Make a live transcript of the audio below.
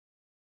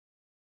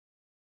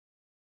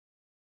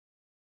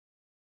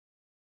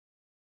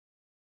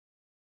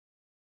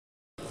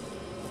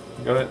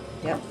You got it?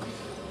 Yep.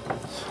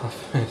 So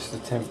first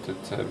attempt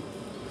at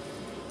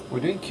we're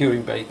doing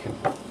curing bacon.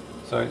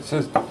 So it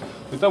says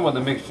we don't want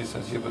the mixture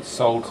says here, but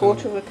salt.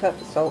 Quarter of a cup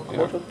of salt, Yeah.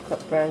 quarter of a cup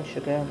of brown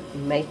sugar,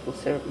 maple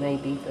syrup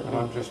maybe, but And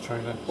I'm just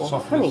trying to or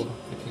soften honey. it.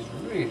 It is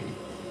really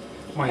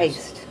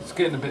Paste. It's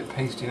getting a bit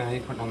pasty now.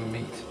 You put it on the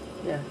meat.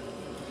 Yeah.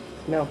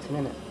 It's melting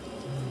in it.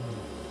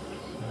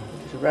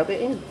 Just rub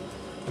it in.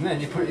 And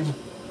then you put it in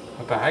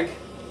a bag.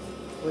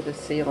 With a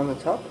seal on the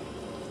top. I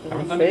In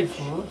haven't the done it fridge.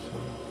 before.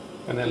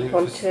 And then Keep leave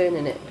on it for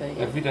turning it, don't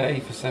you? every day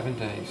for 7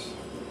 days.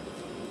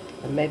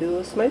 And maybe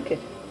we'll smoke it.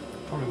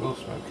 Probably will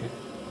smoke it.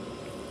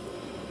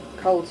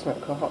 Cold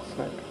smoke or hot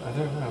smoke? I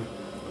don't know.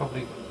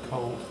 Probably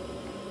cold.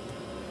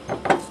 I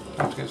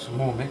have to get some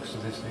more mix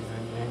of this thing,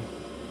 don't you?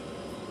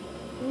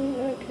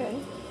 Okay.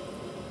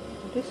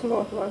 I'll do some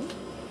more if you want.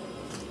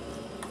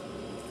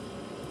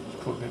 Just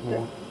put a bit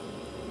more.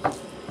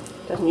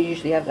 Doesn't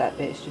usually have that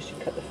bit, it's just you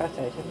cut the fat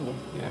out, haven't you?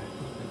 Yeah, a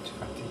bit too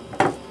fatty.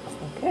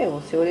 Okay,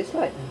 we'll see what it's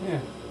like. Yeah.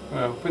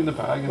 Well, put in the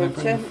bag and We'll then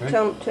put it in the fridge.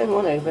 turn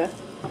one over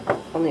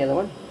on the other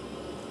one.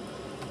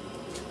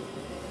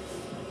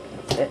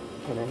 That's it.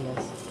 And then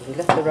we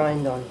left the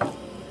rind on.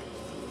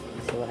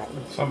 See what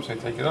happens. Some say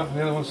take it off, and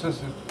the other one says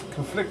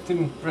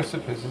conflicting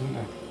recipes, isn't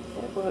there?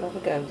 Yeah, we'll have a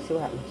go, see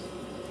what happens.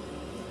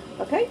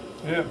 Okay?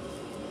 Yeah.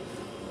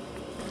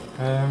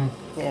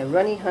 Yeah,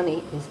 runny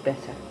honey is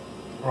better.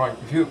 Right,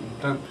 if you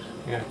don't,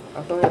 yeah,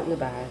 I'll go and open the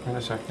bag. in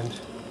a second.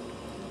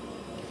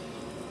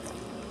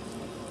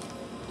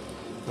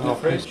 In the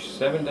fridge,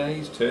 7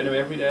 days, turn them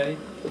every day.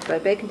 Looks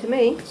like bacon to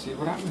me. Let's see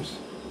what happens.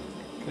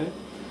 Okay.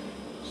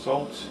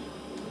 Salt,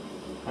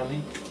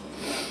 honey,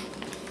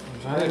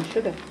 And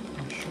sugar.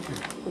 and sugar.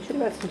 We should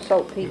have had some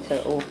salt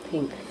pizza or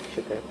pink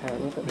sugar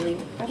apparently, but we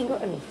haven't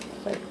got any.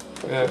 So,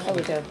 Yeah, how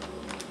we go.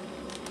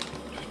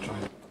 Just try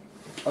it.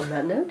 On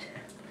that note,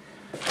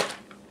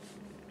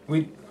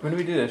 When did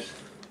we do this?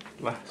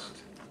 Last.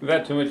 We've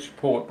had too much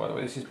port, by the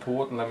way. This is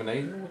port and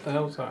lemonade. What the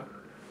hell's that?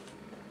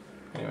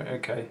 Anyway,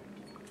 okay.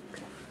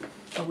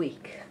 a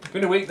week. It's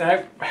been a week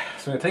now,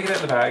 so I'm going to take it out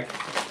of the bag,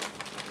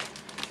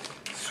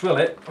 swill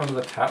it under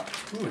the tap.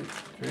 Ooh,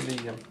 it's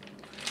really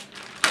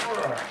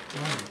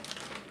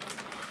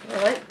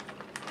Alright,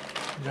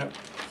 Yep.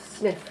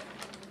 sniff.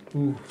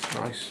 Ooh,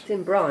 nice. It's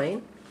in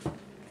brine.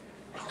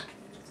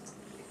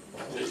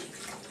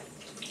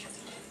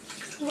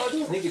 Well, I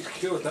don't think it's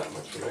cured that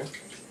much, you know.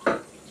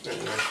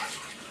 Anyway.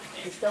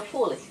 It's still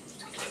poorly.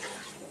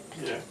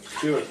 Yeah,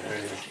 cured.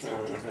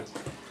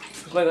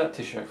 Just lay that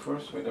tissue out for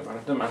us. Wait, don't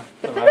matter. Don't matter.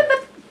 Don't matter.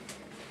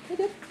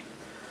 Okay.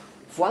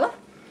 Voila.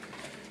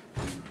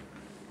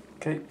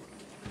 Okay.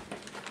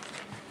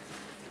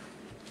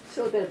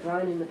 Still a bit of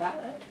brine in the back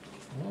there.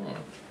 And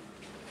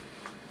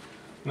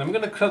then we're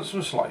going to cut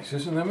some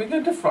slices, and then we're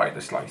going to fry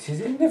the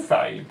slices in the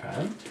frying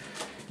pan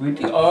with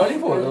the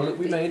olive oil that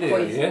we made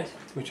earlier,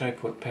 which I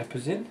put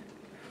peppers in,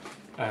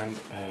 and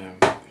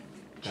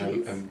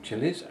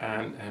chilies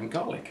and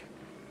garlic.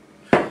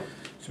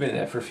 It's been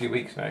there for a few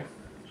weeks now.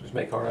 So let's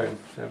make our own.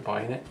 So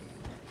buying it.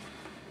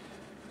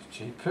 It's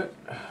cheaper.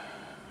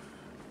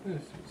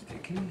 It's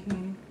sticky.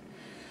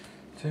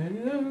 Turn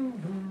it over. Do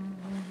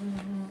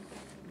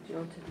you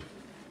want to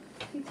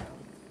tea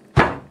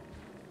towel?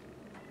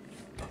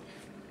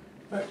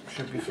 That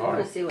should be I want fine.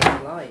 to see what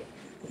it's like.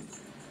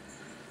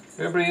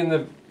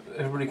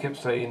 Everybody kept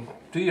saying,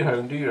 do your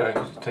own,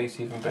 because it tastes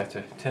even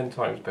better, 10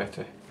 times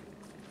better.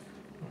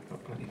 I've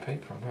got bloody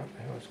paper on that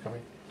now, it's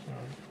coming.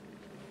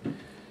 Right.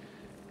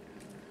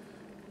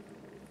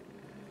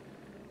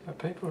 Is that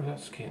paper or is that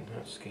skin?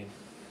 That's skin.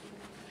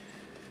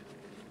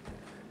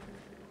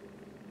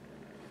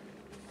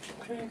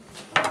 Okay.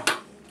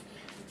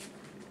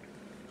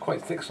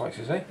 Quite thick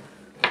slices, eh?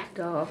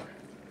 Dark.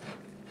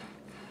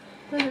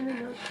 No,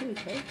 not too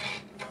thick.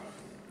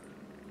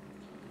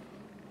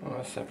 Oh,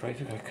 that's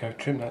separated. I could have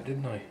trimmed that,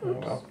 didn't I? Oh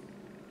well.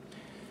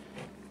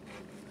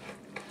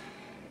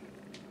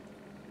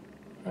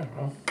 Oh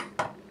well.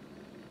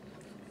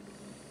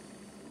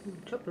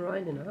 Chop the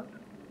rind in half.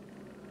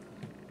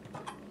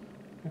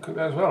 We cook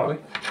that as well, are we?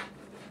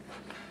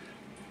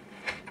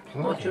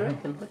 What do you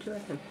reckon? What do you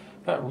reckon?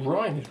 That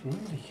rind is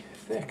really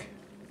thick.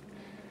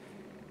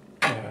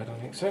 No, I don't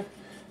think so.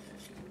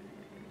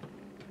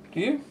 Do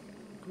you?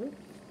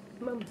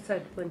 Mum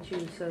said when she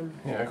was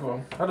Yeah, go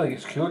on. I don't think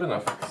it's cured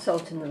enough.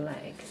 salting the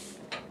leg,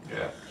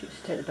 Yeah. she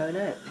used to take the bone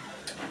out.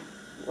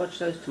 Watch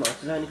those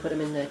tomatoes, I only put them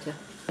in there to...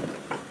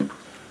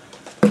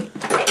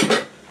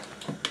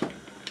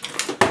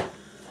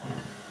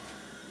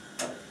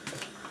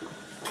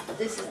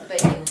 This is the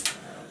bacon.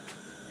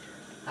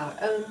 Our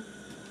own.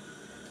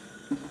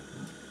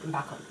 And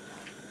back on.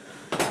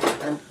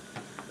 And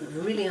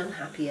really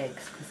unhappy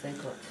eggs because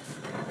they've got...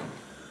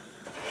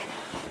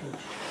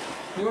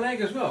 You want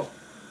egg as well?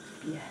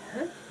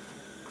 Yeah.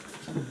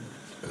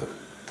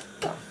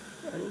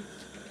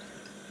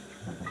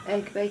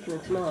 Egg, bacon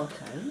and tomato.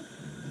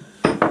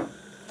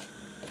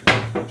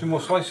 2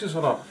 more slices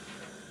or not?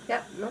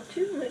 Yep, not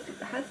too much.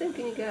 How thin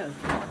can you go?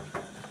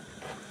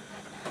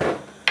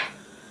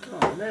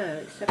 Oh, No,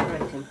 it's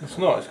separating. It's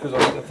not, it's because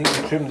I think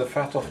you trimmed the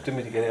fat off, didn't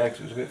we, to get it out,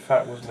 'cause it was a bit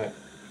fat, wasn't it?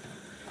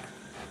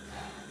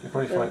 You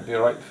probably find it'd be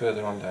alright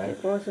further on down.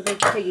 It was a big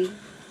piggy.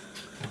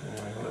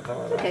 Anyway, we'll let that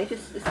like Okay,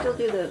 just still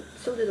do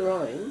the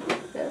rind.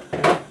 Yeah.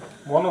 Yeah,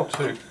 1 or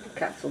 2.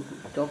 Cats or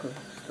dog or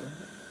stuff.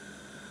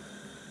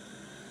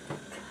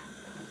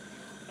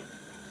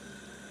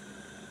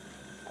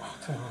 Oh, I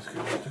tell you what, it's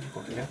going to be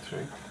difficult to get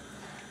through.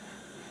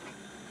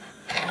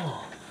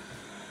 Oh,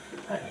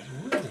 that is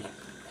really...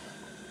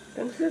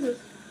 Them scissors.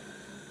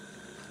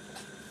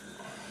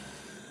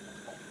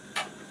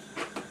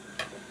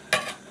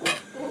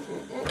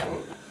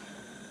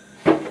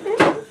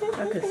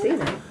 I can see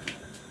that.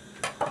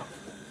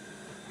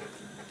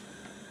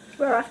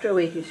 Well, after a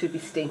week it should be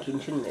stinking,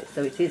 shouldn't it?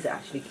 So it is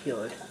actually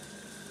cured.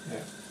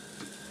 Yeah.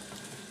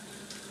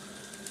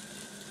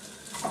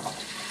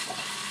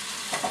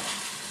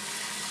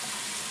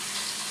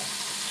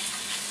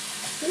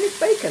 And it's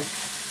bacon.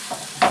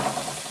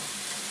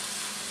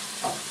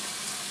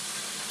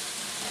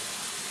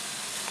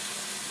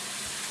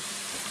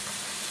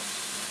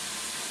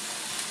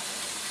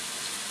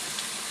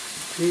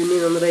 Zoom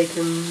in on the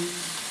bacon.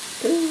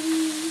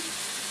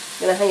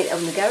 Gonna hang it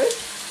on the garage.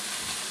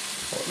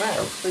 What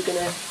now? We're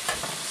gonna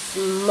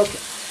smoke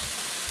it.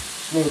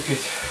 Smoke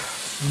it.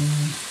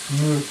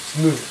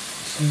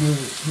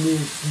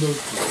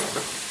 Smoke.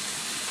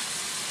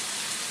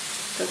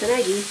 Got an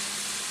eggie.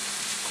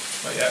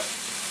 Not yet.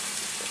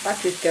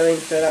 Battery's going,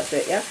 so that's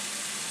it, yeah?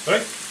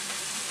 Right?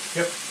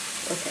 Yep.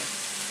 Okay.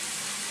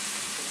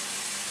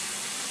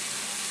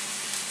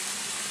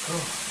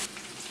 Oh.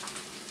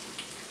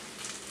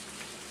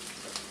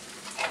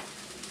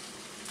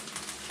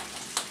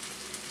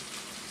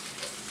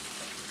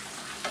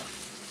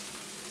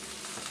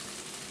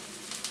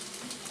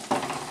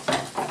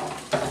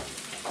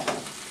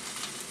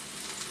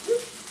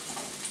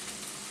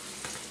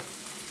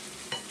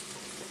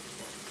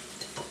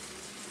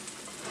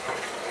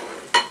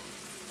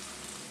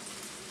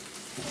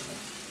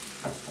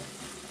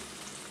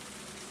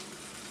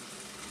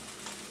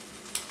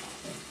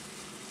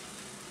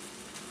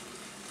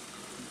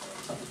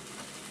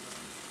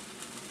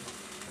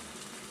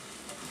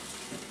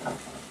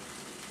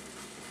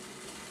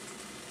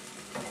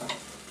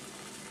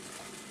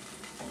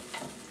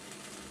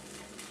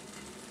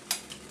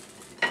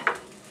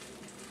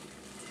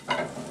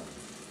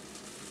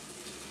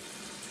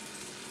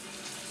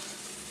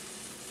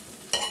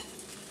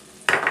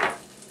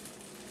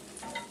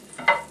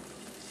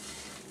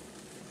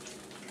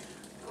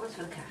 What's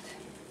for the cat?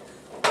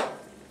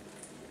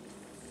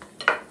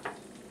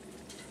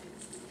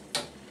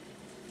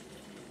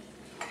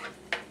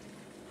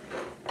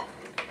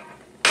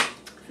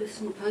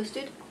 First and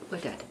posted, we're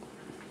dead.